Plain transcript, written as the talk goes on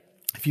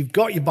If you've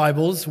got your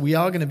Bibles, we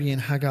are going to be in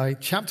Haggai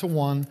chapter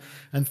 1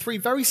 and 3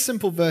 very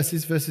simple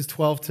verses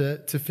 12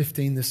 to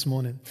 15 this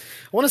morning.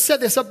 I want to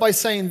set this up by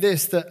saying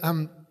this,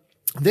 that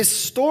this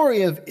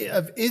story of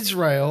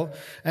Israel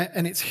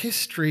and its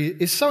history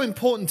is so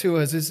important to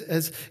us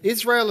as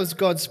Israel, as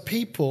God's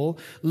people,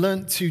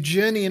 learned to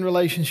journey in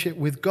relationship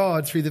with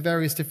God through the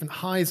various different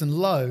highs and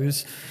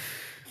lows.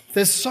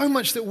 There's so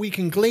much that we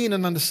can glean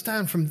and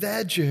understand from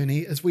their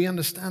journey as we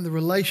understand the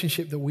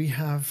relationship that we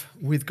have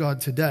with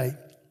God today.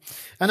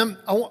 And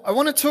I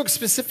want to talk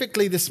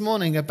specifically this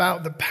morning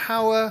about the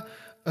power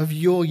of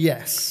your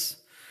yes.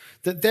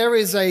 That there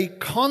is a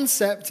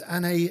concept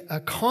and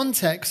a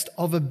context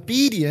of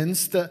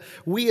obedience that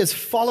we as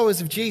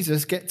followers of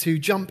Jesus get to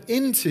jump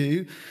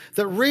into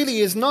that really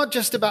is not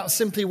just about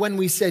simply when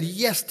we said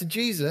yes to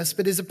Jesus,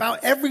 but is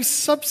about every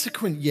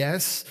subsequent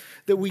yes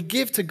that we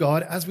give to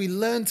God as we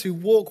learn to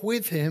walk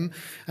with Him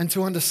and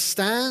to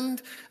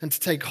understand and to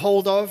take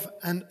hold of,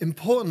 and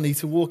importantly,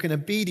 to walk in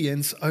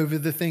obedience over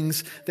the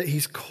things that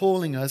He's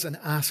calling us and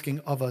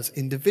asking of us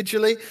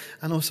individually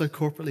and also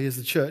corporately as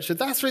the church. So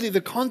that's really the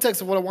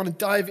context of what I want to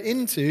dive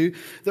into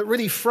that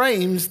really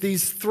frames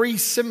these 3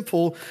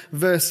 simple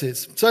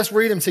verses. So let's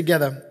read them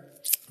together.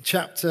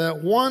 Chapter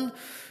 1,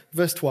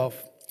 verse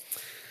 12.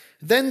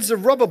 Then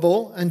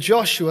Zerubbabel and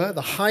Joshua,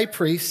 the high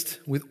priest,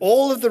 with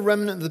all of the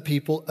remnant of the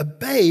people,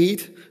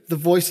 obeyed the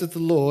voice of the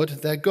Lord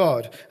their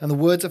God and the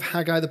words of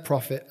Haggai the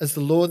prophet, as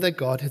the Lord their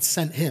God had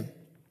sent him.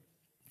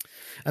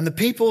 And the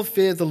people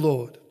feared the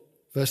Lord.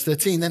 Verse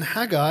 13, then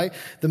Haggai,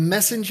 the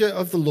messenger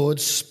of the Lord,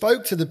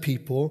 spoke to the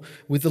people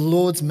with the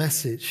Lord's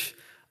message.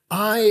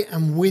 I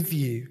am with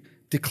you,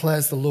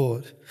 declares the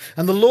Lord.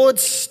 And the Lord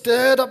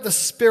stirred up the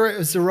spirit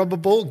of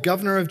Zerubbabel,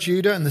 governor of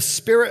Judah, and the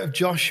spirit of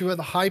Joshua,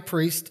 the high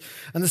priest,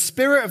 and the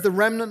spirit of the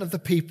remnant of the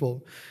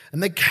people.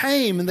 And they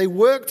came and they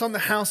worked on the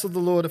house of the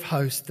Lord of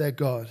hosts, their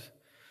God,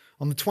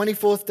 on the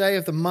 24th day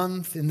of the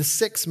month, in the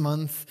 6th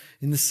month,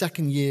 in the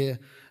 2nd year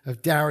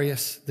of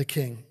Darius the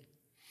king.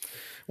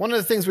 One of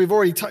the things we've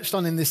already touched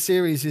on in this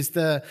series is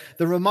the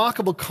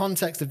remarkable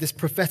context of this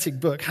prophetic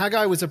book.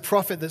 Haggai was a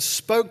prophet that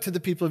spoke to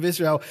the people of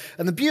Israel.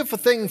 And the beautiful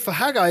thing for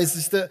Haggai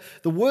is that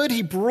the word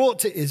he brought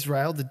to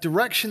Israel, the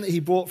direction that he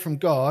brought from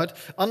God,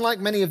 unlike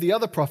many of the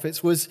other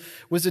prophets, was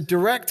a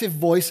directive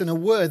voice and a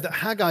word that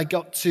Haggai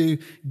got to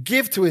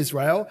give to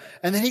Israel.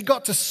 And then he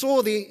got to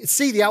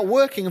see the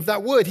outworking of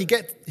that word. He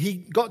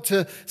got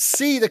to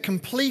see the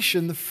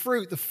completion, the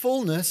fruit, the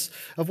fullness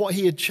of what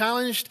he had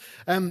challenged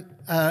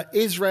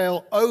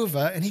Israel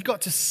over, and he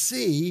got to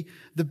see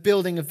the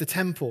building of the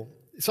temple.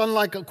 It's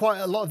unlike quite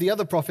a lot of the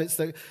other prophets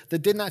that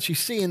didn't actually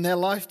see in their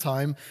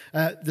lifetime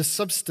the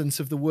substance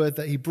of the word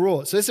that he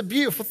brought. So it's a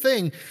beautiful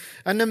thing.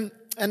 And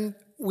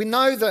we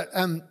know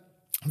that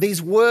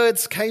these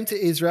words came to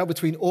Israel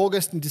between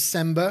August and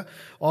December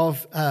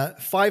of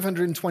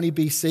 520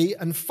 BC,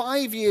 and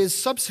 5 years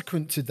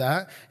subsequent to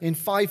that, in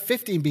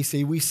 515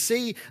 BC, we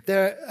see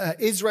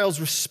Israel's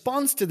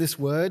response to this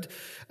word,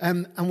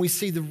 and we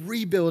see the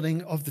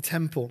rebuilding of the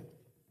temple.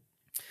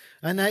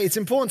 And it's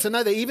important to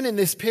know that even in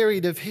this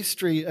period of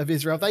history of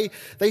Israel,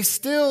 they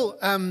still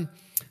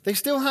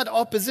had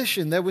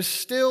opposition. There was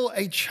still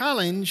a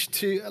challenge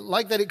to,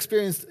 like they'd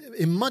experienced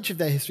in much of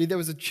their history, there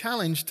was a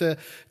challenge to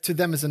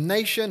them as a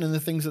nation and the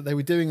things that they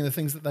were doing and the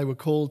things that they were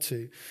called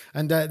to.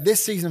 And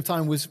this season of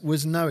time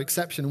was no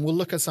exception, and we'll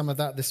look at some of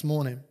that this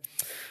morning.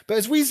 But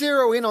as we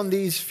zero in on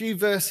these few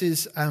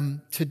verses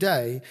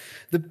today,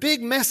 the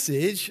big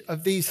message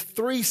of these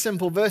 3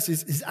 simple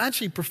verses is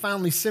actually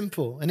profoundly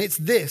simple, and it's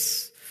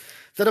this: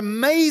 that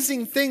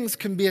amazing things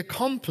can be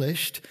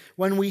accomplished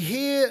when we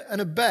hear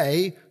and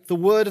obey the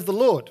word of the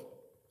Lord.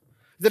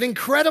 That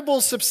incredible,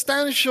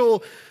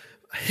 substantial,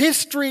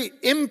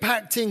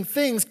 history-impacting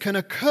things can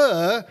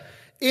occur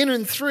in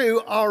and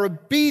through our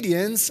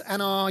obedience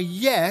and our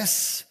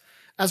yes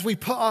as we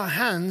put our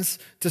hands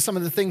to some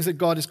of the things that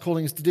God is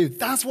calling us to do.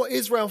 That's what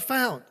Israel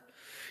found.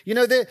 You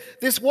know,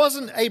 this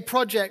wasn't a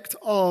project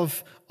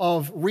of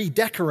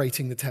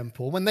redecorating the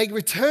temple. When they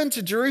returned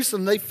to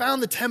Jerusalem, they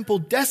found the temple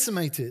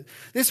decimated.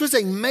 This was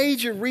a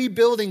major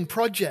rebuilding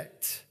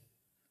project.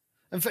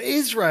 And for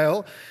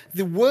Israel,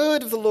 the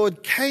word of the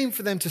Lord came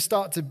for them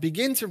to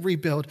begin to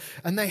rebuild.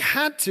 And they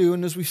had to,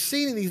 and as we've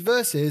seen in these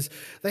verses,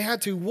 they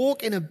had to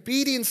walk in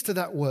obedience to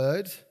that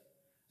word.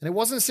 And it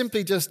wasn't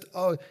simply just,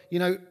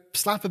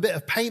 slap a bit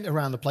of paint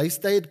around the place.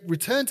 They had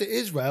returned to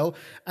Israel,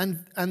 and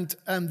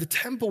the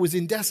temple was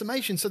in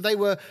decimation. So they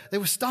were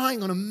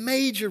starting on a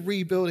major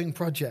rebuilding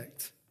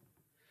project.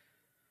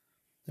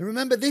 And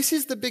remember, this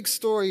is the big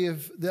story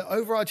of the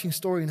overarching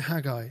story in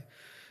Haggai.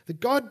 That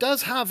God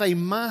does have a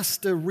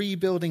master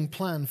rebuilding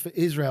plan for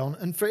Israel.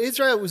 And for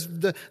Israel, it was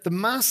the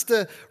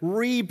master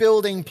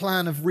rebuilding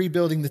plan of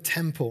rebuilding the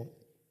temple.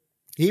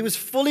 He was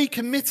fully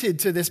committed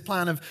to this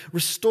plan of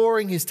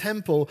restoring his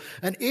temple,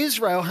 and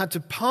Israel had to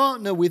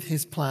partner with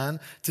his plan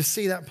to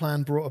see that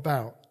plan brought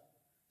about.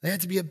 They had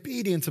to be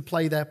obedient to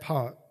play their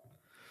part.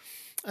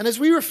 And as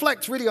we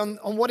reflect really on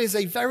what is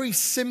a very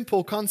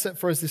simple concept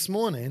for us this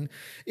morning,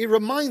 it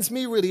reminds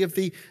me really of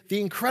the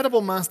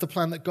incredible master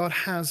plan that God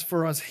has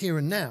for us here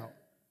and now.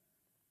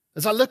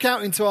 As I look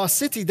out into our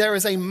city, there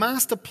is a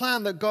master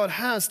plan that God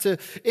has to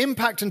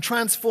impact and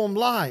transform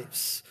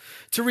lives,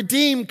 to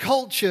redeem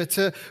culture,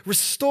 to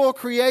restore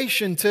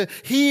creation, to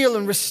heal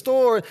and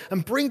restore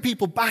and bring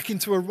people back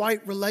into a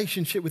right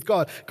relationship with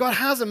God. God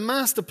has a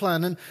master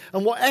plan. And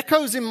what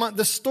echoes in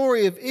the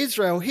story of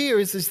Israel here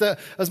is that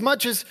as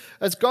much as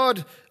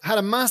God had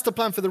a master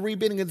plan for the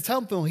rebuilding of the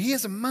temple, he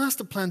has a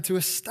master plan to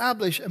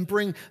establish and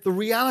bring the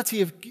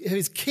reality of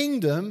his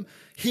kingdom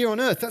here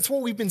on earth. That's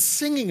what we've been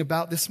singing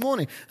about this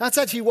morning. That's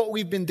actually what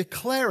we've been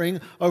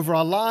declaring over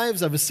our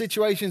lives, over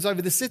situations,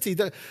 over the city,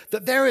 that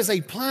there is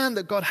a plan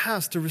that God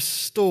has to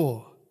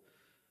restore,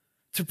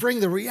 to bring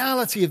the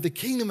reality of the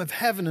kingdom of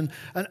heaven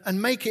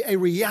and make it a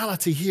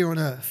reality here on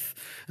earth.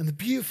 And the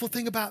beautiful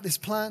thing about this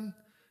plan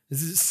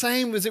is the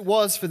same as it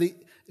was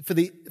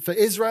for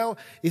Israel,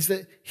 is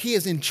that he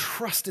has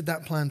entrusted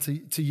that plan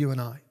to you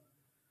and I.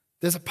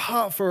 There's a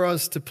part for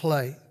us to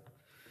play.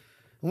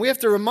 And we have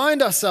to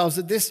remind ourselves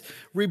that this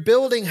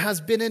rebuilding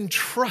has been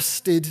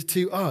entrusted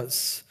to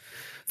us.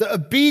 That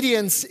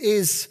obedience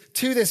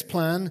to this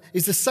plan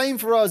is the same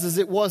for us as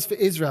it was for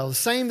Israel. The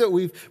same that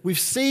we've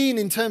seen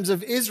in terms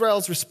of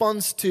Israel's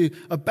response to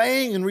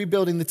obeying and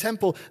rebuilding the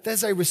temple.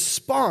 There's a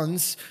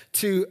response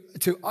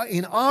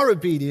in our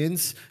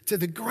obedience to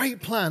the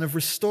great plan of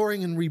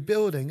restoring and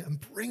rebuilding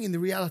and bringing the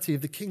reality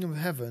of the kingdom of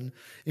heaven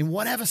in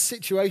whatever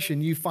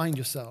situation you find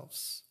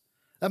yourselves.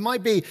 That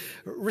might be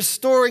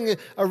restoring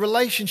a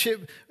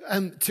relationship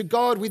to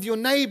God with your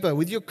neighbor,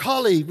 with your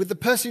colleague, with the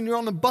person you're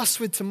on the bus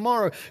with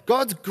tomorrow.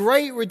 God's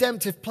great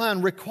redemptive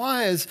plan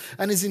requires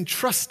and is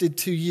entrusted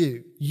to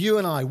you. You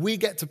and I, we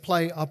get to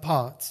play our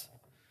part.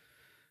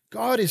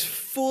 God is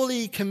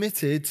fully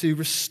committed to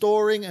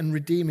restoring and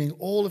redeeming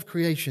all of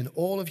creation,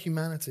 all of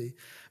humanity,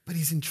 but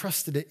he's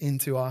entrusted it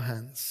into our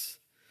hands.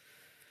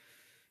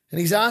 And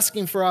he's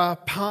asking for our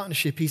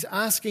partnership. He's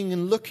asking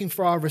and looking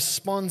for our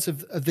response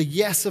of the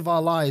yes of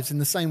our lives in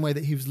the same way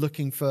that he was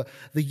looking for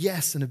the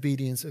yes and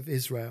obedience of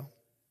Israel.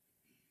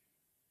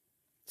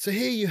 So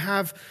here you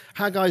have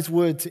Haggai's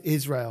word to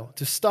Israel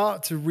to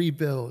start to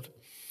rebuild.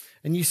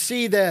 And you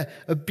see their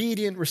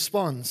obedient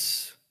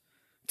response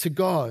to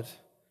God.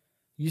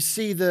 You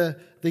see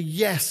the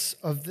yes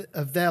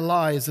of their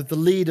lives, of the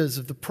leaders,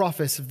 of the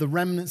prophets, of the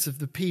remnants of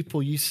the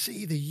people. You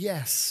see the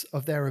yes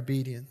of their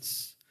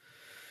obedience.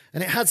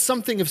 And it had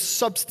something of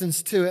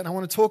substance to it. And I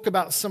want to talk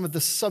about some of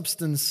the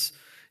substance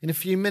in a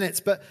few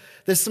minutes. But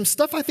there's some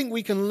stuff I think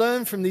we can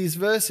learn from these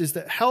verses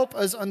that help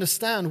us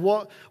understand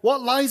what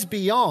lies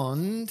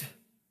beyond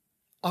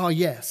our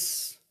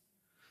yes.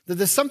 That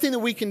there's something that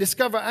we can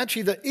discover,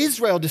 actually, that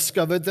Israel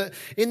discovered, that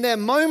in their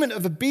moment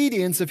of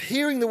obedience, of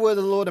hearing the word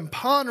of the Lord and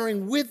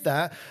partnering with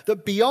that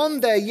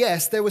beyond their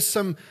yes, there was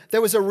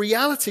a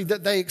reality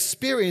that they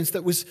experienced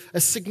that was a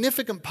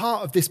significant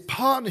part of this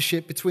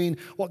partnership between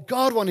what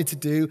God wanted to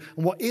do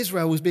and what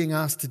Israel was being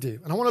asked to do.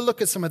 And I want to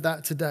look at some of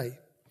that today.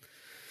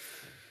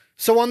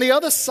 So on the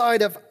other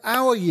side of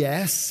our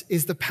yes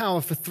is the power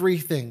for three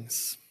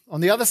things.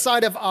 On the other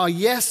side of our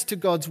yes to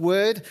God's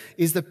word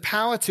is the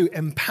power to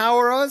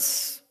empower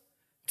us,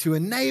 to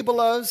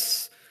enable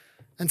us,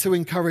 and to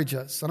encourage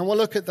us. And I want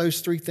to look at those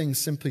three things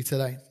simply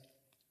today.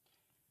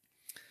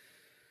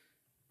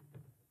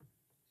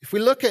 If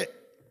we look at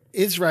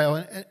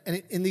Israel,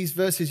 and in these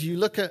verses, you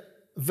look at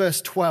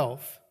verse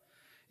 12.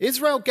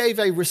 Israel gave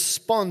a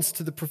response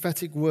to the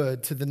prophetic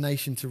word to the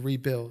nation to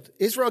rebuild.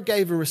 Israel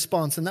gave a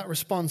response, and that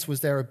response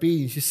was their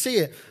obedience. You see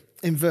it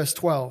in verse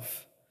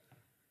 12.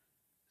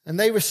 And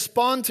they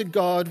respond to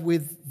God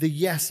with the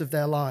yes of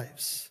their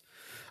lives.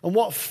 And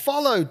what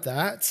followed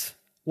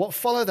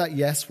that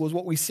yes was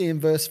what we see in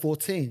verse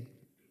 14.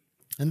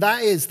 And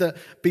that is that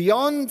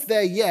beyond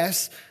their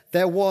yes,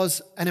 there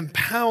was an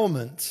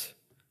empowerment,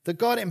 that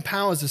God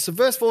empowers us. So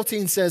verse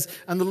 14 says,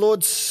 and the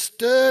Lord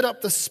stirred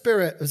up the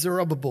spirit of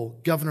Zerubbabel,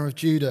 governor of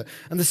Judah,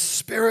 and the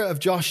spirit of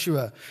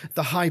Joshua,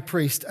 the high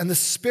priest, and the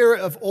spirit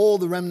of all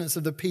the remnants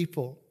of the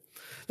people.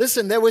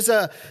 Listen, there was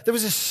a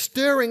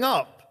stirring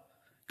up.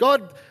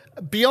 God,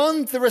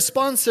 beyond the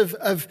response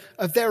of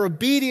their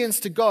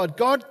obedience to God,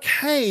 God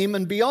came,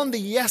 and beyond the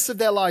yes of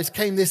their lives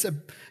came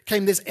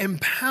this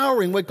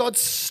empowering where God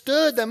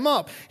stirred them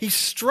up. He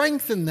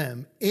strengthened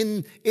them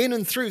in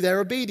and through their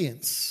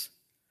obedience.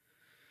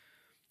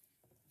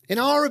 In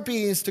our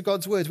obedience to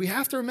God's words, we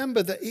have to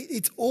remember that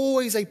it's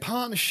always a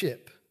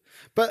partnership.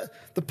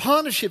 But the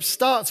partnership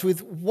starts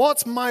with,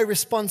 what's my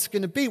response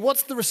going to be?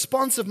 What's the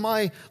response of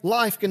my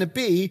life going to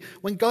be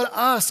when God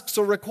asks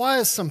or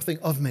requires something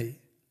of me?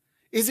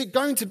 Is it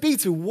going to be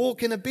to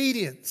walk in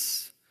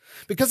obedience?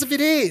 Because if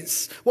it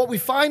is, what we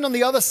find on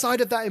the other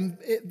side of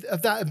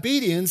that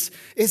obedience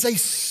is a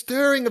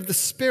stirring of the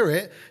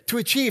Spirit to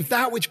achieve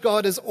that which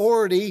God has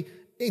already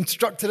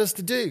instructed us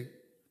to do.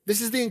 This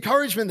is the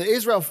encouragement that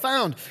Israel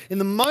found. In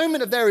the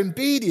moment of their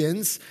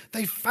obedience,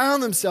 they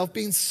found themselves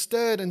being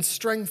stirred and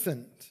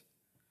strengthened.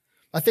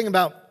 I think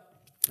about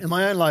in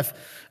my own life,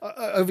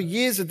 over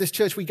years of this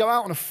church, we go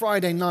out on a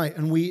Friday night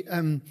and we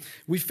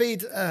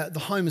feed the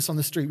homeless on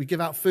the street. We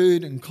give out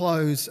food and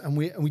clothes, and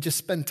we just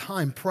spend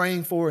time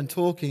praying for and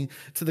talking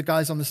to the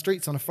guys on the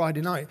streets on a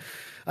Friday night.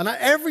 And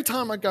every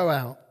time I go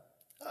out,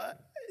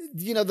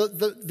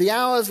 the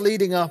hours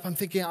leading up, I'm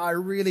thinking, I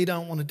really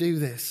don't want to do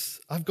this.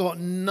 I've got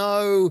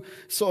no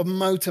sort of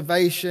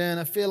motivation.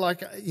 I feel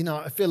like,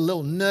 I feel a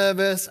little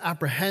nervous,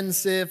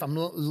 apprehensive. I'm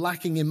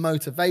lacking in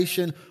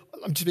motivation.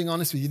 I'm just being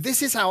honest with you.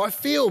 This is how I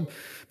feel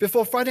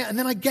before Friday. And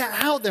then I get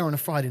out there on a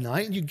Friday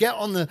night and you get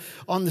on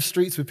the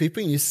streets with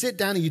people and you sit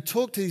down and you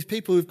talk to these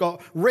people who've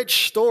got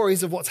rich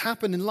stories of what's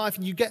happened in life,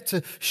 and you get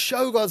to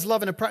show God's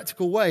love in a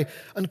practical way.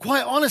 And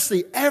quite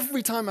honestly,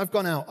 every time I've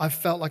gone out, I've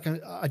felt like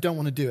I don't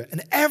want to do it.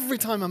 And every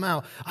time I'm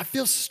out, I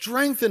feel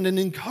strengthened and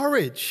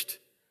encouraged.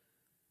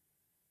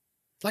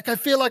 Like I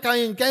feel like I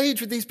engage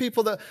with these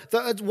people that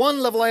at one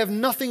level I have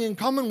nothing in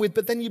common with,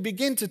 but then you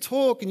begin to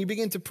talk and you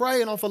begin to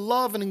pray and offer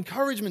love and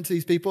encouragement to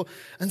these people,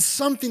 and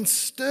something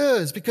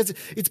stirs because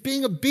it's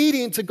being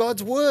obedient to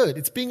God's word.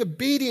 It's being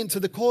obedient to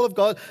the call of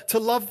God to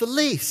love the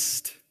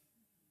least.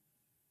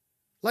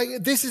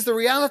 Like this is the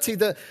reality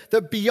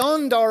that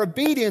beyond our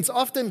obedience,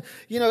 often,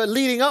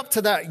 leading up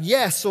to that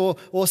yes or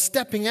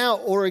stepping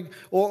out or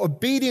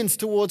obedience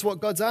towards what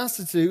God's asked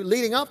us to do,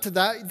 leading up to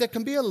that, there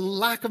can be a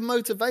lack of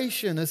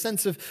motivation, a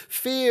sense of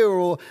fear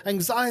or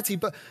anxiety.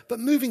 But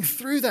moving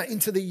through that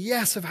into the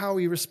yes of how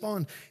we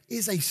respond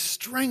is a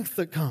strength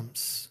that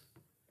comes.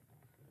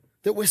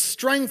 That we're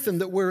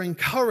strengthened, that we're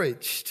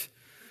encouraged,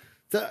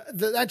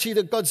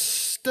 that God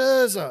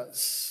stirs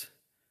us.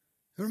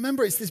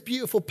 Remember, it's this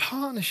beautiful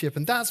partnership,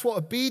 and that's what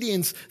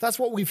obedience, that's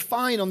what we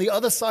find on the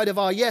other side of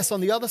our yes, on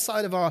the other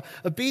side of our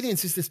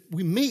obedience is this: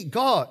 we meet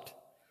God,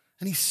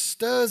 and He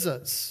stirs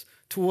us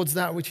towards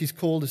that which He's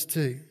called us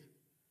to.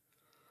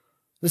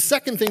 The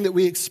second thing that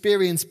we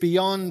experience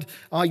beyond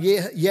our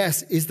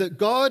yes is that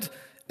God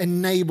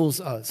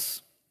enables us.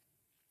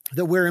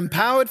 That we're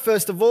empowered,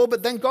 first of all,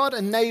 but then God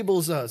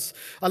enables us.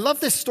 I love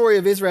this story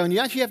of Israel, and you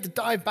actually have to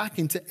dive back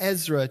into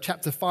Ezra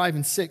chapter 5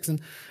 and 6.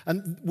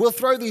 And we'll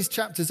throw these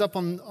chapters up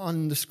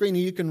on the screen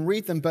and you can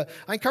read them. But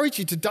I encourage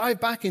you to dive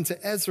back into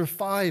Ezra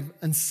 5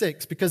 and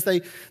 6 because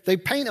they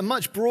paint a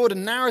much broader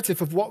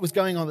narrative of what was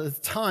going on at the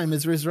time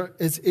as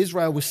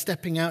Israel was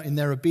stepping out in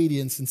their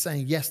obedience and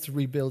saying yes to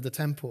rebuild the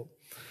temple.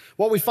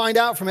 What we find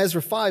out from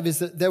Ezra 5 is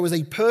that there was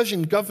a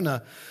Persian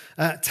governor,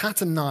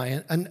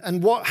 Tattenai,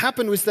 and what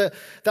happened was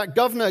that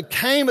governor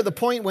came at the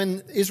point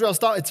when Israel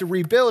started to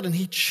rebuild, and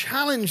he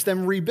challenged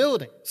them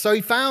rebuilding. So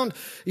he found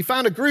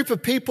a group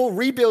of people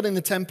rebuilding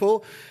the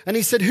temple, and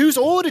he said, "Who's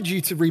ordered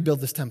you to rebuild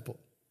this temple?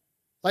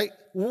 Like,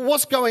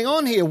 what's going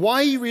on here?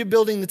 Why are you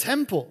rebuilding the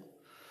temple?"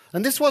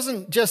 And this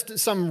wasn't just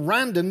some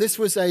random. This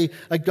was a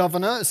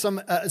governor.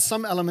 Some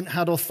element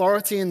had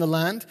authority in the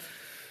land.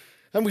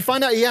 And we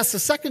find out he asks the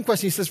second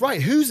question. He says,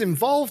 right, who's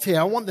involved here?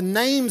 I want the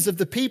names of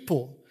the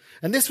people.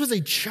 And this was a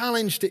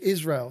challenge to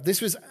Israel. This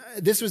was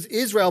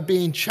Israel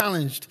being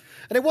challenged.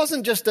 And it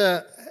wasn't just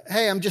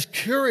hey, I'm just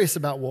curious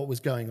about what was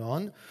going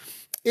on.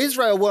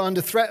 Israel were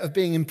under threat of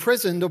being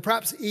imprisoned or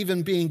perhaps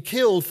even being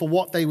killed for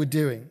what they were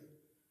doing.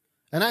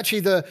 And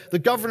actually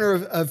the governor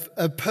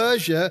of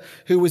Persia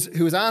who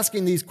was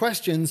asking these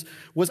questions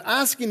was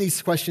asking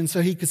these questions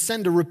so he could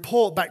send a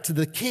report back to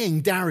the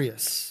king,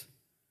 Darius.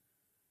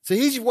 So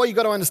here's what you've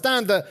got to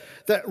understand, that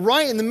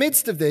right in the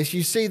midst of this,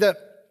 you see that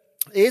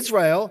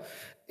Israel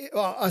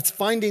are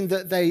finding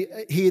that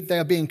they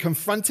are being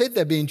confronted,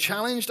 they're being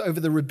challenged over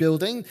the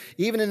rebuilding.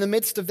 Even in the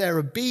midst of their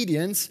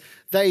obedience,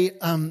 they're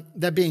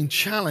being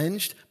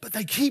challenged, but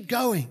they keep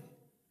going.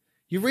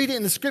 You read it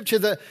in the scripture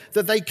that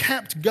they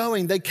kept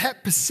going, they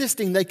kept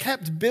persisting, they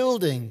kept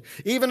building,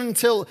 even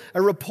until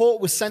a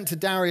report was sent to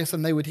Darius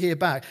and they would hear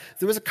back.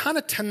 There was a kind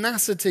of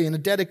tenacity and a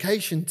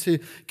dedication to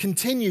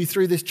continue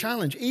through this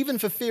challenge, even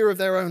for fear of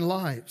their own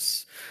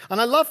lives. And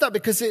I love that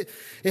because it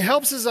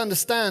helps us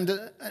understand,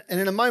 and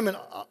in a moment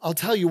I'll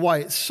tell you why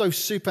it's so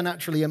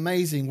supernaturally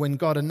amazing when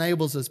God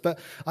enables us. But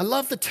I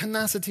love the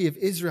tenacity of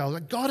Israel.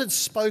 Like God had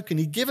spoken,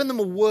 He'd given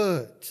them a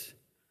word.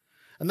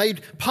 And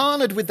they'd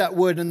partnered with that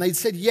word and they'd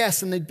said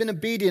yes and they'd been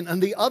obedient.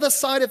 And the other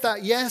side of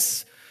that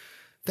yes,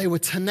 they were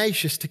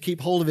tenacious to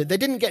keep hold of it. They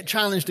didn't get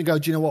challenged and go,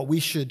 do you know what, we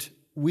should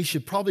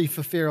probably,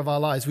 for fear of our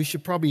lives, we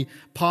should probably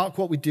park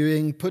what we're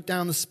doing, put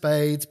down the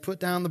spades, put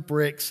down the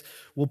bricks.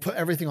 We'll put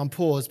everything on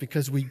pause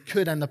because we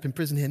could end up in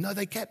prison here. No,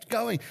 they kept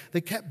going. They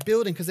kept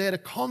building because they had a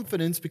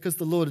confidence because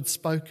the Lord had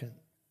spoken.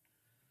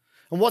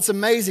 And what's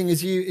amazing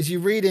is you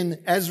read in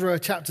Ezra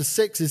chapter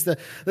 6 is that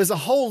there's a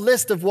whole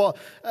list of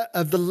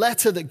the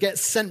letter that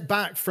gets sent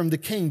back from the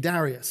king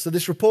Darius. So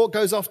this report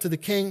goes off to the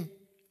king,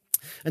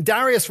 and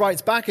Darius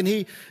writes back,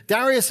 and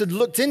Darius had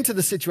looked into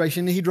the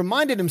situation, and he'd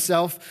reminded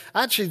himself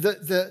actually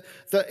that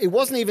it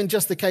wasn't even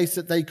just the case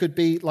that they could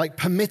be like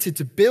permitted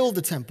to build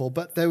the temple,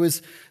 but there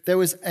was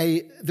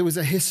a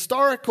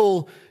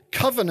historical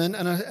covenant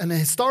and a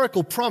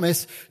historical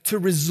promise to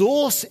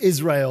resource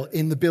Israel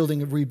in the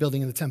building and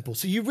rebuilding of the temple.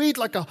 So you read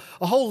like a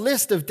whole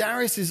list of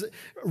Darius's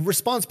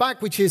response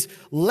back, which is,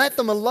 let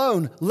them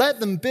alone, let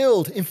them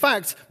build. In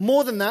fact,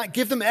 more than that,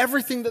 give them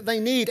everything that they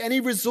need, any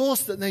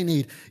resource that they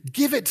need,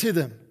 give it to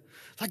them.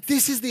 Like,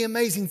 this is the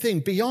amazing thing.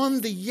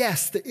 Beyond the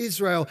yes that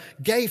Israel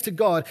gave to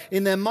God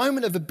in their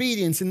moment of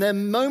obedience, in their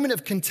moment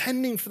of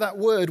contending for that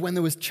word when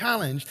there was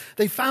challenge,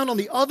 they found on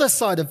the other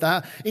side of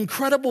that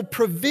incredible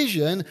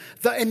provision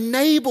that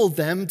enabled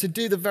them to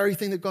do the very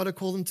thing that God had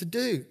called them to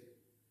do.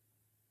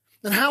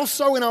 And how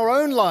so in our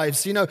own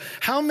lives? You know,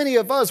 how many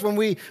of us, when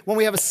we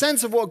have a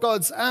sense of what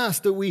God's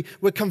asked, that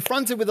we're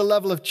confronted with a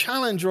level of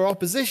challenge or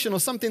opposition or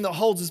something that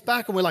holds us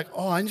back, and we're like,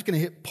 oh, I'm just going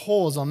to hit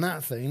pause on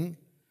that thing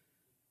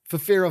for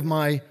fear of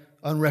my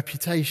own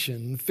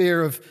reputation,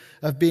 fear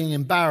of being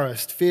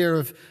embarrassed,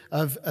 fear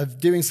of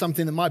doing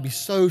something that might be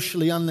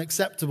socially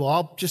unacceptable.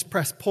 I'll just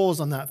press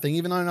pause on that thing.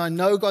 Even though I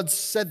know God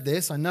said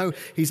this, I know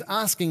he's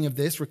asking of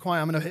this, I'm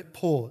going to hit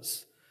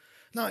pause.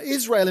 Now,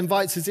 Israel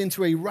invites us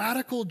into a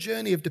radical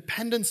journey of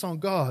dependence on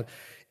God,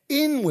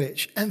 in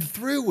which and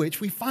through which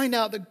we find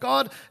out that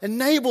God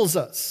enables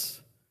us.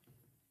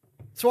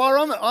 So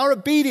our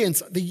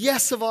obedience, the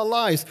yes of our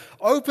lives,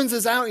 opens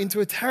us out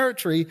into a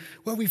territory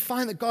where we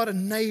find that God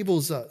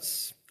enables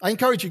us. I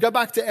encourage you, go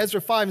back to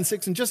Ezra 5 and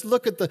 6 and just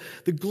look at the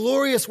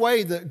glorious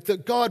way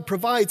that God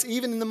provides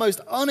even in the most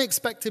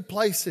unexpected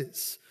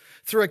places.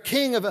 Through a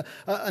king of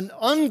an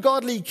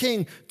ungodly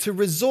king to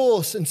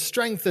resource and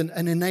strengthen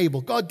and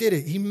enable. God did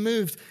it. He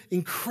moved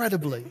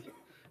incredibly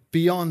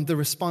beyond the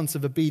response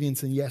of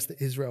obedience and yes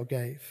that Israel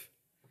gave.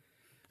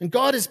 And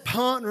God is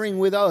partnering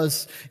with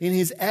us in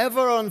his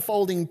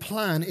ever-unfolding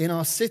plan in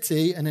our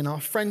city and in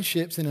our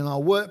friendships and in our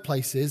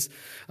workplaces.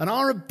 And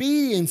our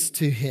obedience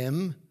to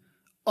him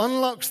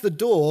unlocks the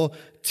door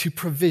to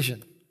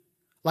provision.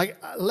 Like,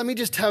 let me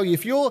just tell you,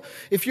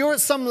 if you're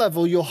at some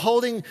level, you're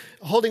holding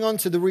on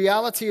to the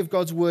reality of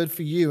God's word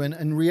for you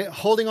and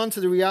holding on to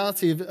the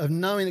reality of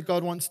knowing that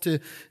God wants to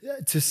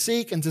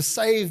seek and to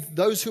save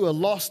those who are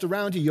lost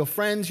around you, your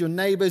friends, your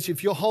neighbors.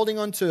 If you're holding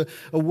on to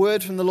a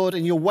word from the Lord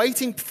and you're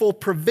waiting for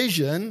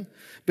provision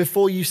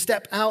before you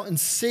step out and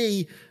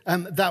see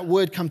that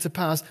word come to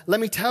pass, let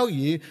me tell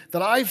you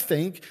that I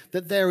think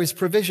that there is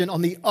provision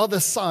on the other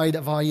side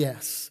of our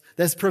yes.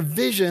 There's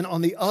provision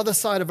on the other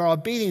side of our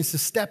obedience to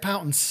step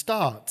out and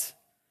start.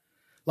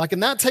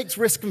 And that takes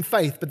risk and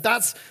faith, but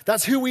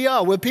that's who we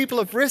are. We're people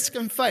of risk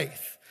and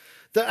faith.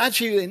 That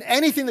actually in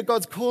anything that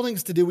God's calling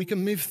us to do, we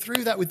can move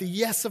through that with the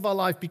yes of our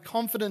life, be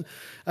confident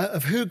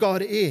of who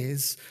God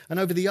is, and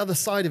over the other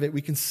side of it,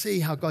 we can see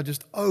how God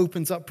just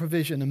opens up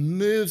provision and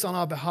moves on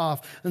our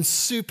behalf and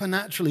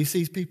supernaturally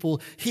sees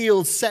people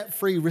healed, set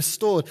free,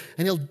 restored,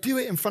 and he'll do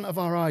it in front of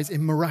our eyes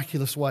in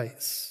miraculous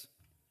ways.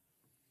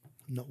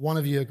 Not one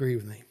of you agree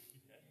with me.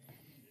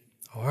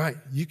 All right,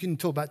 you can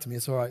talk back to me.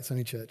 It's all right, it's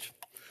only church.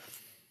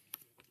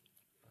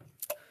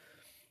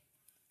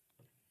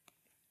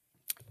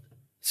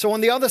 So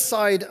on the other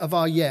side of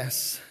our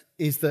yes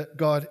is that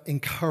God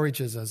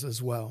encourages us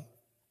as well.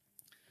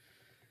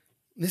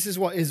 This is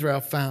what Israel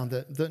found,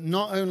 that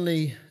not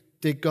only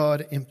did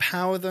God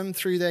empower them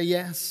through their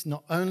yes,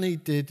 not only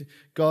did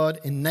God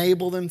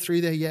enable them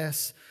through their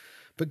yes,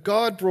 but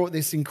God brought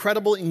this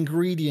incredible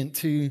ingredient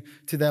to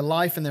their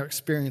life and their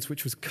experience,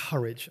 which was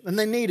courage. And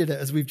they needed it,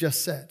 as we've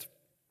just said.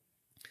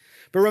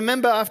 But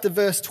remember, after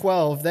verse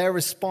 12, their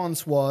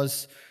response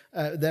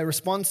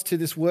to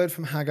this word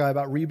from Haggai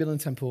about rebuilding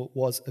the temple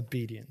was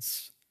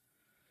obedience.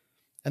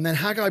 And then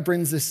Haggai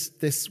brings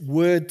this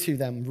word to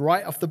them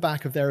right off the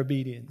back of their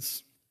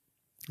obedience.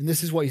 And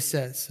this is what he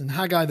says. And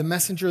Haggai, the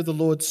messenger of the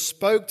Lord,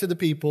 spoke to the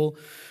people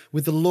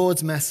with the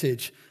Lord's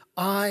message.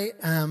 I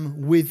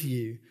am with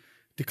you,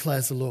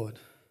 declares the Lord.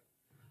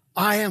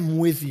 I am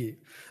with you.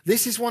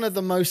 This is one of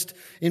the most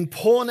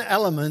important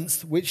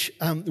elements which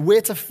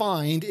we're to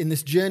find in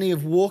this journey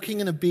of walking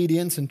in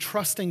obedience and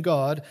trusting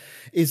God,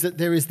 is that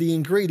there is the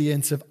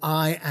ingredients of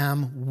I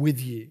am with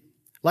you.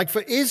 Like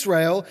for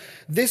Israel,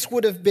 this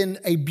would have been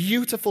a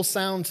beautiful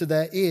sound to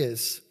their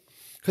ears.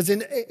 Because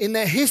in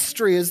their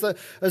history, as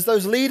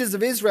those leaders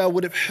of Israel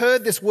would have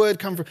heard this word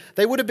come from,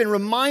 they would have been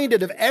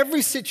reminded of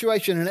every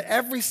situation and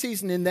every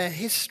season in their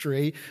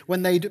history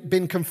when they'd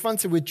been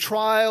confronted with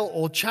trial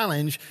or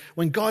challenge,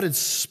 when God had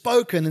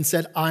spoken and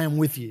said, I am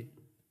with you.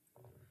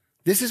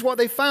 This is what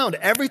they found.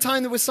 Every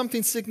time there was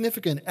something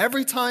significant,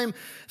 every time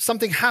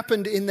something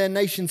happened in their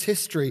nation's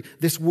history,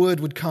 this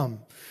word would come.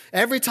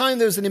 Every time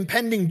there was an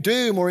impending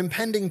doom or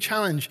impending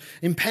challenge,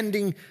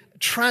 impending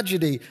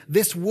tragedy,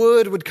 this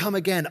word would come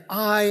again.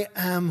 I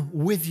am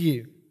with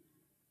you.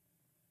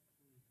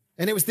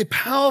 And it was the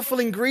powerful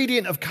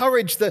ingredient of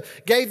courage that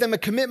gave them a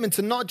commitment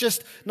to not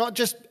just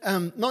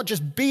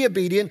be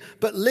obedient,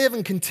 but live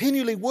and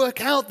continually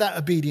work out that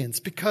obedience,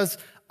 because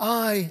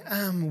I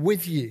am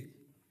with you.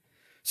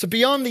 So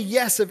beyond the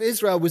yes of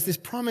Israel was this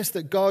promise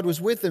that God was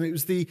with them. It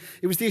was the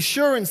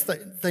assurance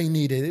that they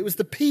needed. It was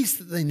the peace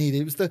that they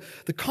needed. It was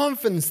the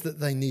confidence that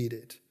they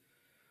needed.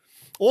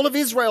 All of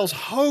Israel's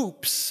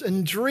hopes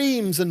and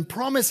dreams and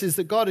promises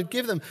that God had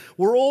given them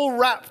were all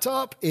wrapped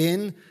up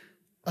in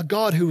a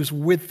God who was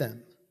with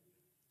them.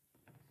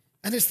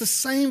 And it's the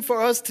same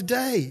for us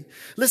today.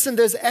 Listen,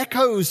 there's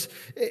echoes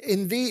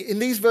in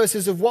these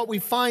verses of what we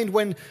find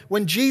when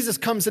Jesus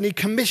comes and he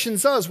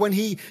commissions us, when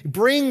he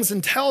brings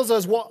and tells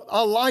us what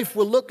our life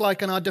will look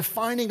like and our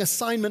defining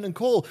assignment and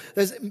call.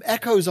 There's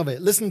echoes of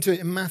it. Listen to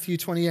it in Matthew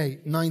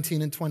 28,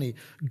 19 and 20.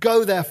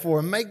 Go therefore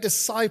and make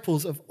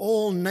disciples of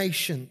all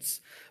nations,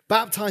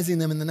 baptizing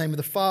them in the name of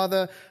the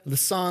Father, the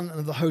Son,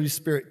 and of the Holy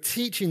Spirit,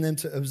 teaching them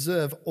to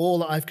observe all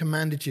that I've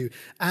commanded you.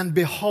 And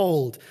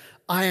behold,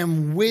 I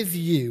am with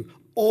you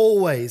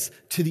always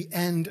to the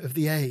end of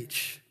the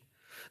age.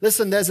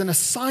 Listen, there's an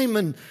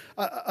assignment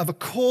of a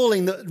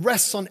calling that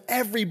rests on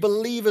every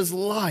believer's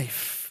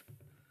life.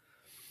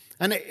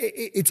 And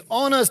it's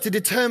on us to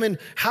determine,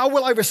 how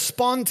will I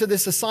respond to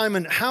this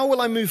assignment? How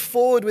will I move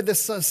forward with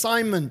this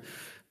assignment?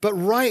 But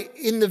right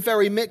in the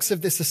very mix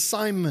of this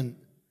assignment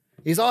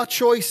is our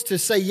choice to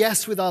say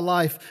yes with our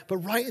life. But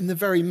right in the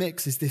very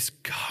mix is this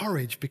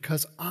courage,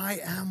 because I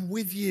am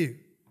with you.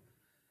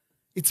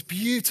 It's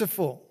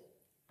beautiful.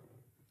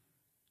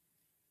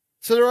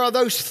 So there are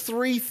those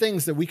three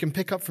things that we can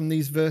pick up from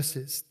these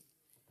verses.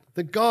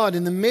 That God,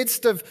 in the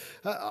midst of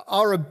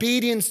our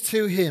obedience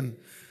to him,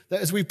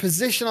 that as we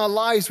position our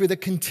lives with a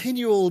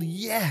continual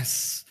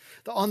yes,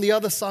 that on the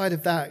other side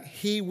of that,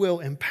 he will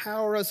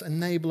empower us,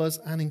 enable us,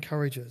 and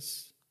encourage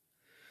us.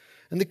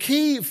 And the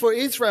key for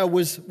Israel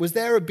was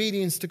their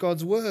obedience to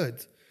God's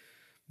word.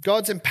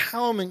 God's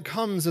empowerment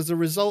comes as a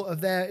result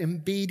of their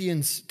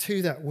obedience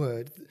to that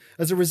word,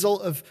 as a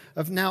result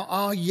of now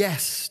our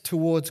yes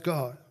towards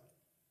God.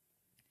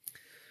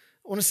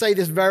 I want to say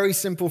this very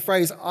simple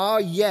phrase: our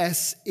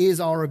yes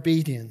is our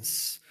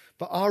obedience,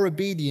 but our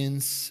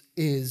obedience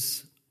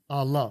is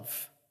our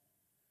love.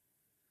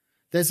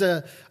 There's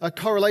a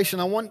correlation.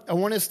 I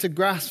want us to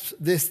grasp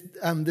this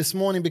this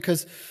morning,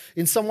 because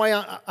in some way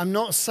I'm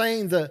not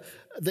saying that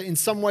in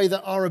some way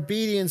that our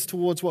obedience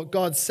towards what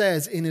God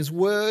says in his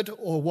word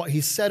or what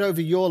he said over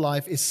your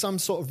life is some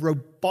sort of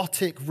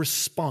robotic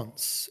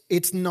response.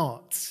 It's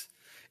not.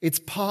 It's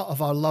part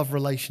of our love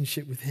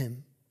relationship with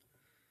him.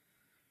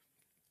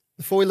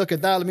 Before we look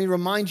at that, let me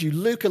remind you,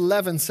 Luke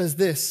 11 says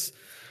this: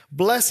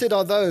 blessed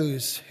are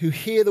those who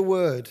hear the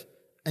word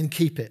and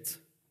keep it.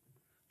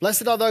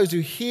 Blessed are those who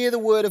hear the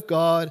word of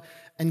God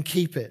and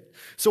keep it.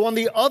 So on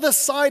the other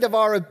side of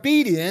our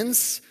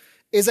obedience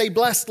is a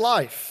blessed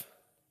life.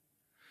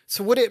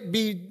 So would it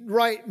be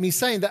right me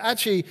saying that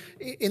actually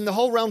in the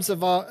whole realms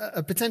of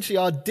our potentially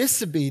our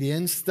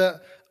disobedience,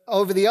 that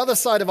over the other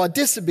side of our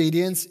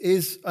disobedience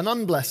is an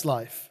unblessed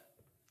life?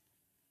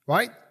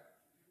 Right?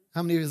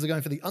 How many of us are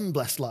going for the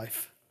unblessed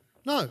life?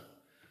 No.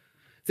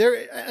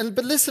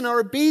 But listen, our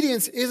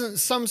obedience isn't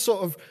some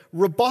sort of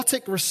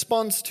robotic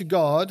response to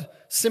God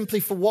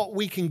simply for what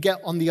we can get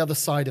on the other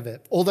side of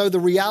it. Although the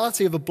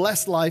reality of a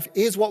blessed life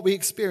is what we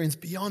experience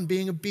beyond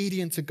being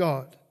obedient to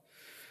God.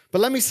 But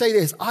let me say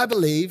this: I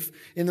believe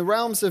in the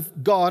realms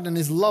of God and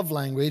his love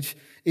language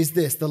is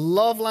this. The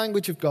love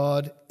language of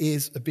God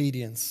is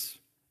obedience.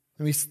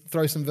 Let me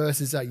throw some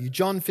verses at you.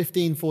 John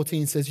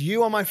 15:14 says,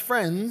 "You are my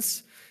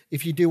friends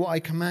if you do what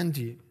I command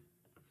you."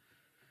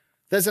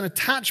 There's an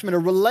attachment, a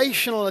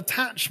relational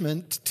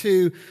attachment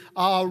to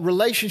our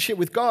relationship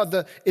with God,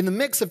 that in the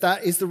mix of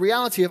that is the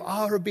reality of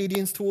our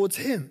obedience towards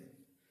him.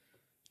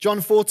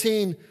 John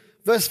 14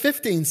 verse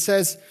 15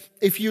 says,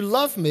 "If you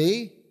love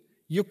me,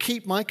 you'll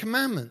keep my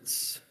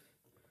commandments."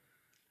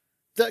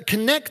 That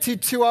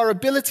connected to our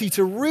ability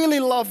to really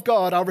love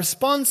God, our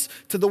response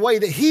to the way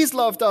that he's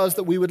loved us,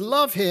 that we would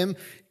love him,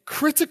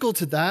 critical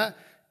to that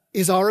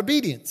is our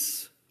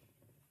obedience.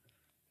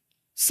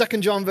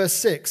 2 John verse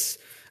 6,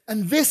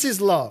 "And this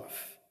is love,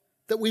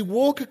 that we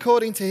walk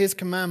according to his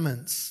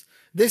commandments.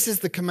 This is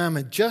the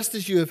commandment, just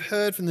as you have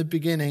heard from the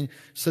beginning,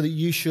 so that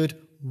you should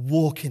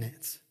walk in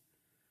it."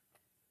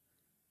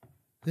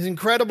 There's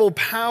incredible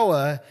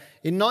power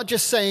in not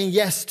just saying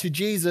yes to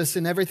Jesus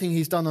and everything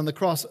he's done on the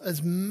cross, as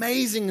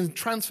amazing and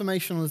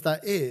transformational as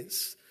that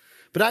is,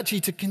 but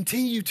actually to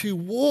continue to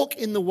walk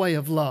in the way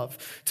of love,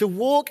 to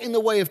walk in the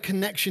way of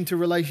connection to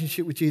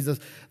relationship with Jesus.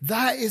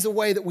 That is a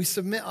way that we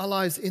submit our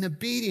lives in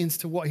obedience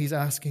to what he's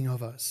asking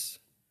of us.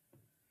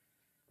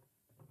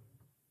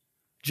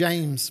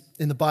 James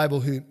in the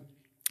Bible, who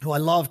I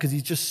love because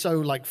he's just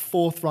so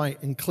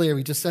forthright and clear.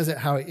 He just says it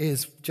how it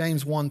is.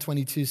 James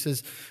 1:22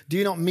 says,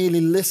 "Do not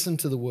merely listen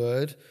to the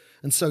word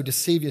and so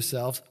deceive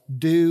yourselves.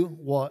 Do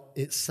what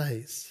it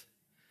says."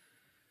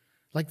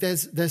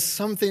 There's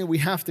something that we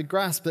have to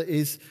grasp that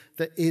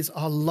is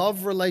our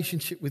love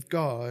relationship with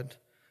God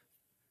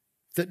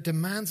that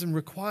demands and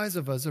requires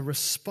of us a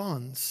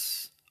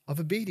response of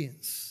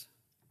obedience.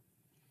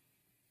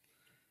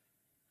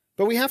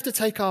 But we have to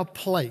take our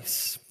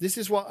place. This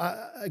is what,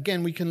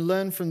 again, we can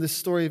learn from this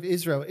story of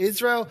Israel.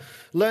 Israel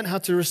learned how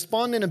to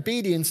respond in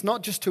obedience,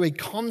 not just to a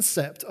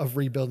concept of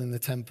rebuilding the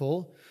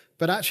temple,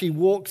 but actually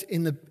walked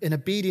in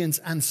obedience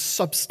and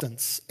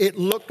substance. It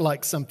looked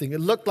like something. It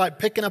looked like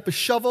picking up a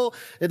shovel.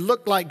 It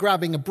looked like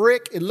grabbing a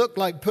brick. It looked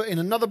like putting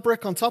another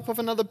brick on top of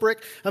another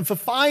brick. And for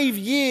 5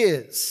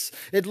 years,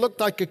 it looked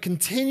like a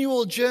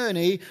continual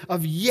journey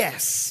of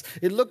yes.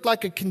 It looked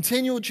like a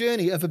continual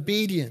journey of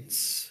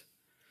obedience.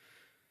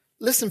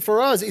 Listen,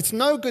 for us, it's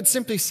no good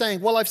simply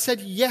saying, well, I've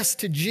said yes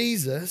to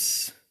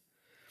Jesus.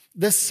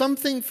 There's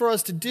something for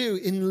us to do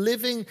in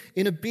living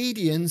in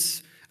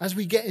obedience as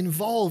we get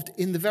involved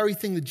in the very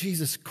thing that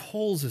Jesus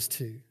calls us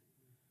to.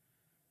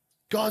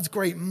 God's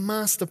great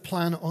master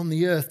plan on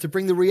the earth to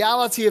bring the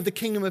reality of the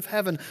kingdom of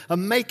heaven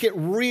and make it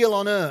real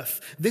on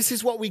earth. This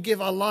is what we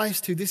give our lives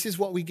to. This is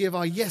what we give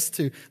our yes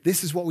to.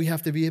 This is what we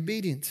have to be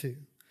obedient to.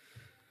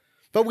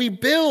 But we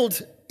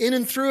build in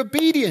and through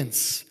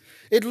obedience.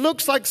 It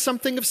looks like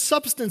something of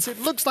substance. It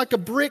looks like a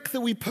brick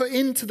that we put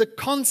into the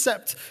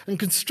concept and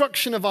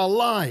construction of our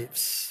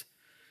lives.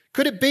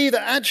 Could it be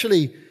that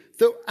actually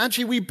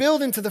we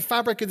build into the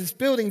fabric of this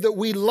building that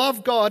we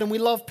love God and we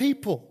love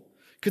people?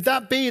 Could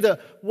that be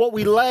that what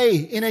we lay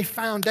in a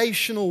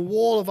foundational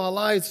wall of our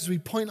lives as we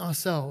point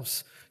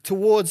ourselves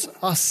towards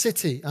our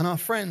city and our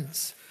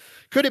friends?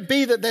 Could it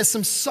be that there's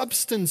some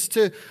substance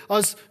to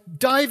us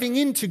diving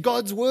into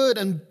God's word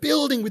and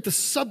building with the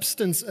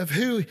substance of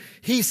who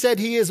he said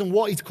he is and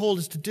what he's called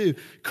us to do?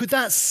 Could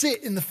that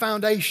sit in the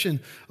foundation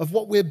of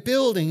what we're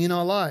building in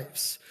our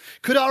lives?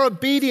 Could our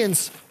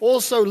obedience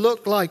also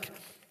look like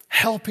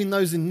helping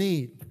those in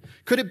need?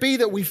 Could it be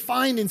that we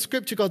find in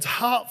Scripture God's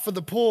heart for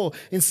the poor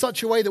in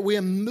such a way that we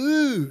are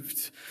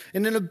moved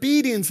in an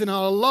obedience in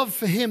our love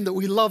for him that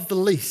we love the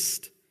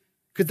least?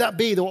 Could that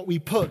be what we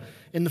put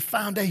in the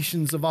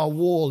foundations of our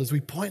wall as we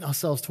point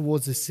ourselves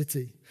towards this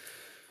city?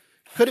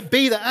 Could it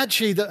be that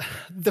actually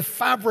the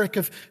fabric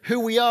of who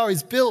we are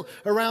is built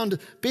around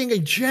being a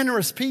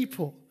generous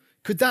people?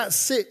 Could that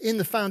sit in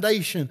the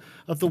foundation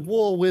of the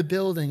wall we're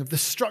building, of the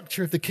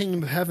structure of the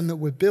kingdom of heaven that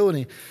we're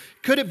building?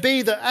 Could it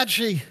be that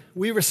actually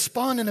we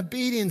respond in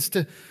obedience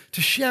to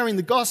sharing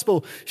the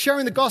gospel?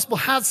 Sharing the gospel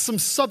has some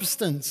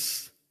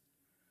substance.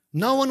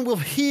 No one will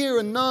hear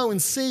and know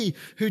and see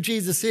who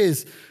Jesus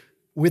is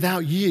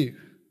without you.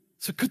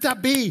 So could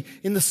that be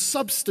in the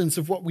substance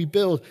of what we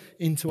build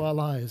into our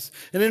lives?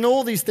 And in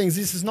all these things,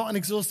 this is not an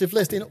exhaustive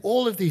list. In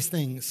all of these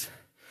things,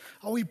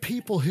 are we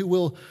people who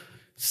will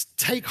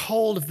take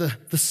hold of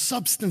the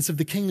substance of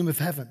the kingdom of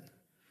heaven?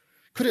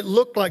 Could it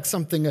look like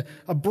something,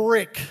 a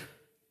brick,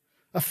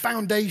 a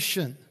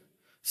foundation,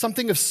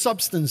 something of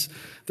substance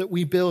that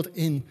we build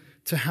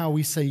into how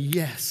we say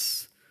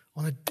yes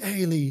on a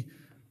daily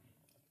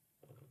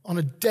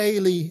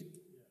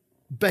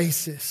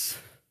basis,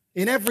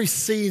 in every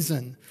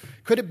season?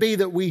 Could it be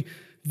that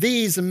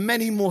these and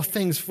many more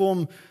things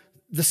form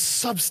the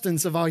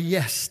substance of our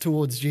yes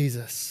towards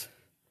Jesus?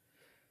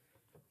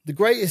 The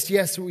greatest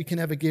yes that we can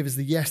ever give is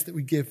the yes that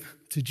we give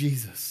to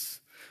Jesus.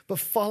 But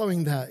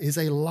following that is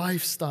a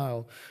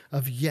lifestyle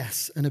of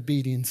yes and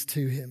obedience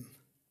to him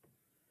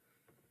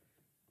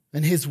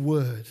and his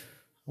word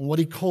and what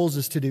he calls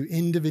us to do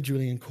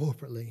individually and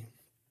corporately.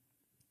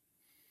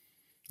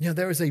 You know,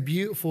 there is a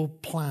beautiful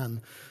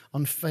plan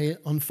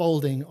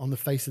unfolding on the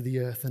face of the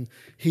earth, and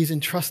he's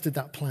entrusted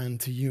that plan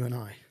to you and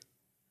I.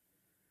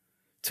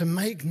 To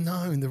make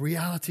known the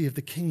reality of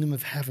the kingdom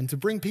of heaven, to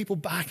bring people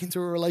back into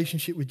a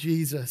relationship with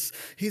Jesus.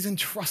 He's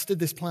entrusted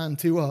this plan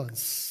to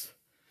us.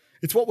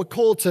 It's what we're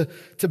called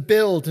to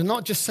build, and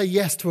not just say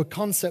yes to a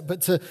concept,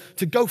 but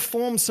to go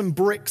form some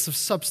bricks of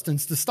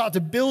substance, to start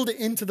to build it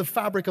into the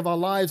fabric of our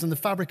lives and the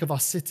fabric of our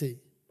city.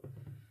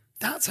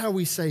 That's how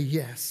we say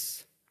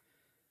yes.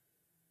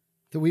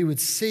 That we would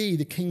see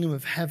the kingdom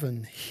of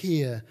heaven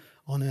here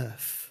on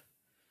earth,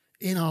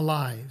 in our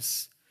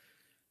lives.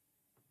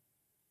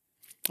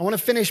 I want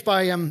to finish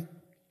by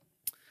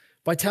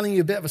telling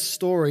you a bit of a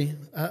story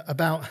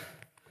about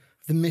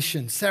the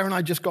mission. Sarah and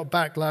I just got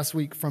back last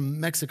week from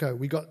Mexico.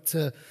 We got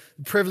the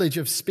privilege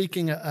of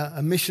speaking at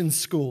a mission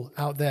school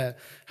out there.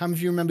 How many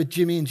of you remember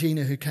Jimmy and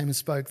Gina who came and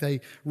spoke?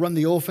 They run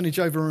the orphanage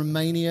over in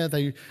Romania.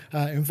 They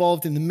are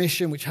involved in the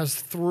mission, which has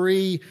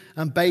 3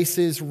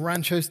 bases,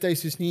 Ranchos de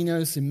sus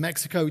Niños in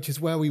Mexico, which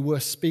is where we were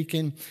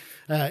speaking,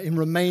 in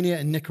Romania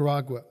and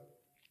Nicaragua.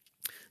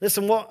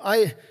 Listen,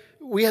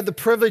 we had the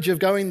privilege of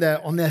going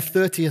there on their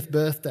 30th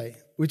birthday,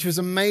 which was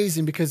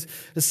amazing because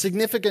a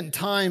significant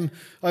time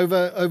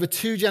over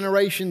 2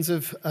 generations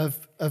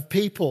of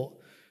people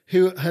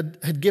who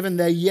had given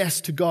their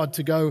yes to God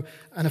to go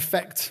and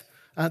affect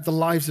the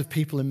lives of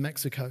people in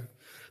Mexico.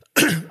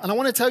 And I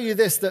want to tell you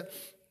this,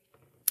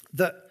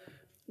 that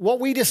what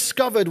we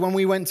discovered when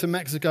we went to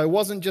Mexico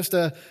wasn't just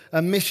a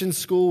mission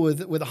school with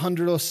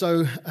 100 or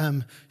so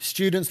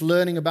students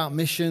learning about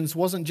missions,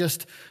 wasn't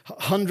just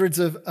hundreds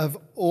of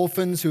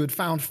orphans who had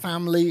found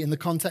family in the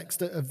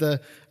context of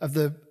the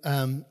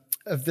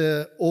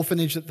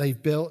orphanage that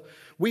they've built.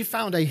 We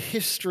found a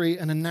history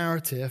and a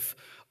narrative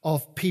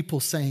of people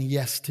saying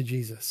yes to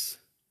Jesus.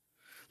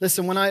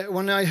 Listen, when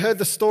I heard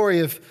the story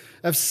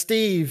of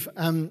Steve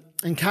and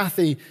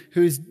Kathy,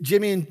 who is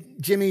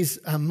Jimmy's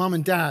mum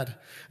and dad,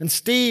 and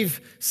Steve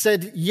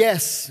said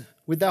yes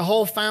with their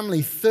whole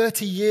family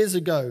 30 years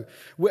ago,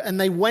 and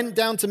they went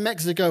down to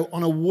Mexico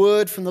on a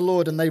word from the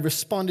Lord, and they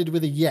responded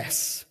with a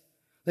yes.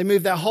 They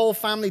moved their whole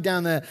family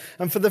down there.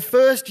 And for the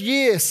first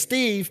year,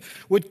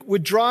 Steve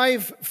would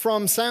drive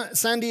from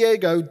San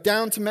Diego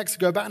down to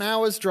Mexico, about an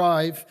hour's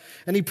drive.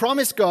 And he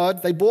promised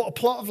God, they bought a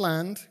plot of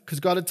land, because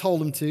God had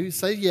told them to.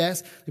 Say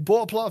yes. They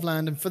bought a plot of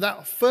land. And for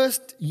that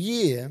first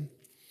year,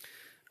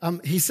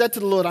 he said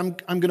to the Lord, I'm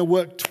going to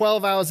work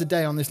 12 hours a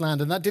day on this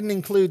land. And that didn't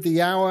include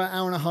the hour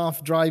and a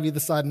half drive either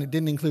side, and it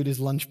didn't include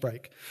his lunch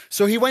break.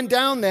 So he went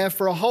down there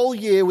for a whole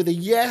year with a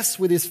yes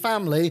with his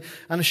family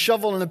and a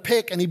shovel and a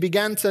pick, and he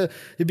began to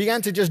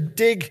just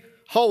dig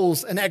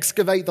holes and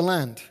excavate the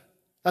land.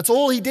 That's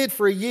all he did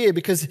for a year,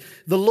 because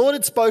the Lord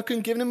had spoken,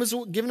 given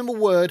him a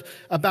word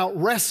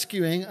about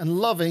rescuing and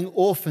loving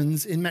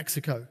orphans in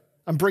Mexico,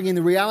 and bringing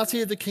the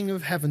reality of the kingdom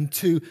of heaven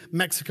to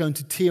Mexico and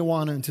to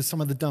Tijuana and to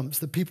some of the dumps,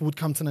 that people would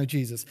come to know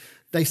Jesus.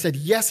 They said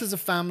yes as a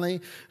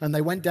family, and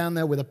they went down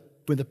there with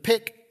a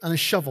pick and a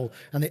shovel,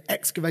 and they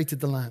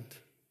excavated the land.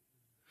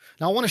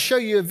 Now, I want to show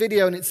you a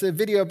video, and it's a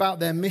video about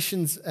their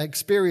missions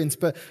experience,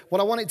 but what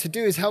I want it to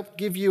do is help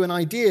give you an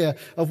idea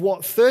of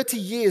what 30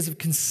 years of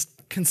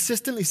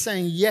consistently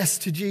saying yes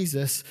to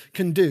Jesus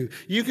can do.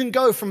 You can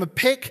go from a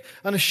pick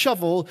and a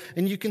shovel,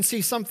 and you can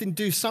see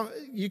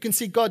you can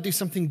see God do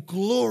something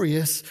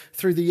glorious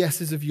through the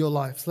yeses of your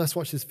life. So let's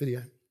watch this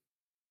video.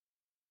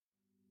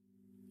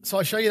 So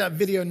I'll show you that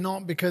video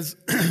not because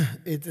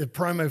it's a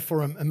promo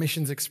for a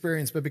missions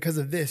experience, but because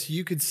of this.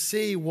 You could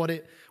see what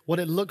it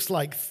looks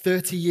like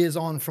 30 years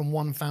on from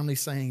one family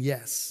saying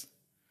yes.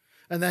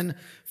 And then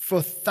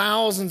for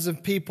thousands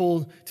of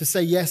people to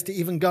say yes to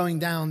even going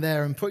down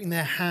there and putting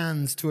their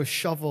hands to a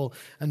shovel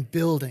and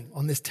building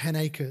on this 10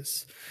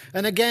 acres.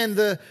 And again,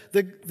 the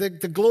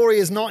glory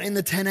is not in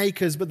the 10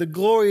 acres, but the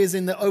glory is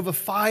in the over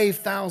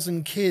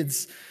 5,000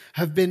 kids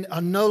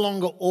are no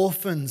longer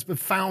orphans, but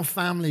found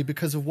family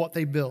because of what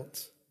they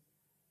built.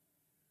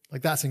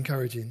 Like, that's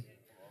encouraging.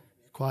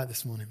 Quiet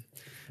this morning.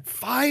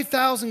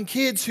 5,000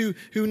 kids who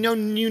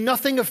knew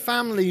nothing of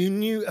family, who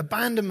knew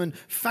abandonment,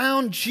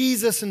 found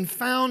Jesus and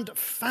found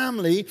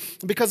family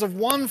because of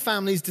one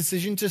family's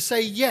decision to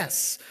say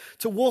yes,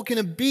 to walk in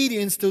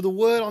obedience to the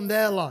word on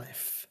their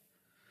life.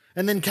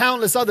 And then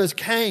countless others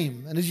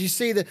came. And as you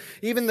see,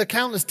 even the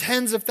countless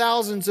tens of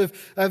thousands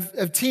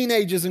of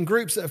teenagers and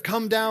groups that have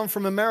come down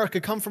from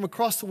America, come from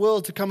across the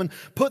world to come and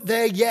put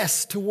their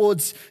yes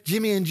towards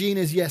Jimmy and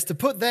Gina's yes, to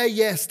put their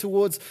yes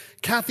towards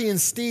Kathy and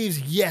Steve's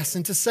yes,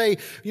 and to say,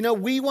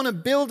 we want to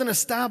build and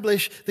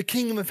establish the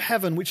kingdom of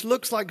heaven, which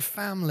looks like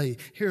family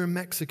here in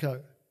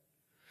Mexico.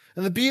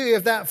 And the beauty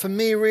of that for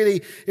me,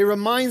 really, it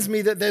reminds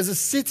me that there's a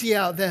city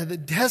out there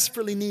that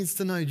desperately needs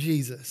to know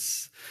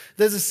Jesus.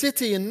 There's a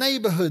city and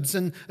neighborhoods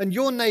and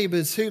your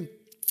neighbors who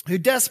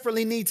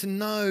desperately need to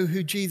know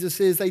who Jesus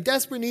is. They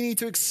desperately need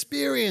to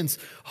experience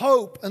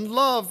hope and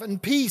love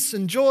and peace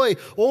and joy.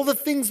 All the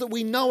things that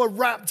we know are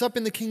wrapped up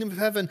in the kingdom of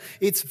heaven.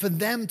 It's for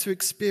them to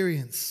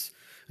experience.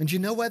 And do you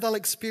know where they'll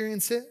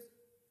experience it?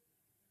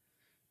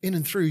 In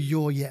and through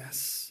your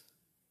yes.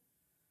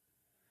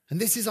 And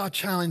this is our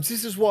challenge.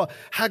 This is what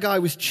Haggai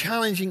was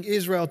challenging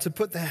Israel to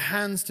put their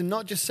hands to,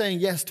 not just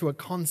saying yes to a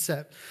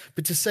concept,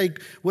 but to say,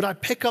 would I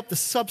pick up the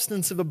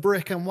substance of a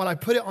brick and would I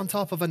put it on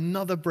top of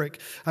another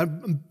brick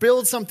and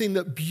build something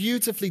that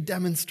beautifully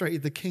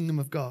demonstrated the kingdom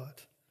of God?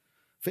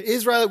 For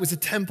Israel, it was a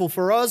temple.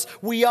 For us,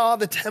 we are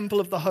the temple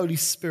of the Holy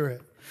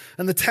Spirit.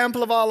 And the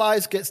temple of our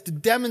lives gets to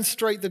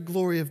demonstrate the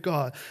glory of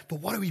God. But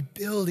what are we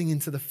building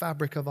into the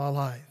fabric of our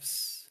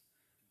lives?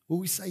 Will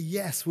we say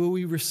yes? Will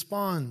we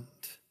respond?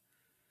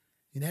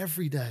 In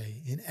every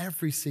day, in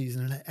every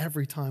season, and at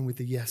every time with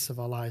the yes of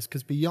our lives.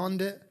 Because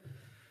beyond it,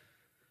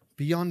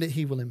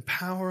 He will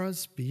empower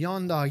us.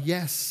 Beyond our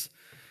yes,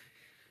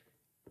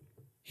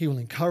 He will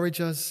encourage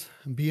us.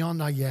 And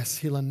beyond our yes,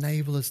 He'll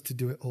enable us to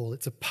do it all.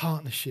 It's a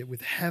partnership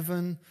with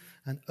heaven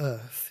and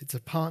earth. It's a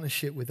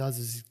partnership with us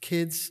as His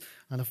kids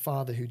and a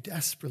Father who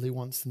desperately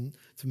wants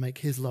to make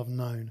His love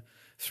known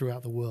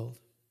throughout the world.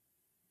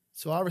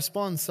 So our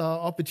response, our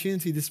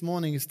opportunity this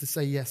morning is to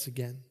say yes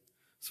again.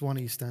 So why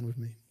don't you stand with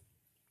me?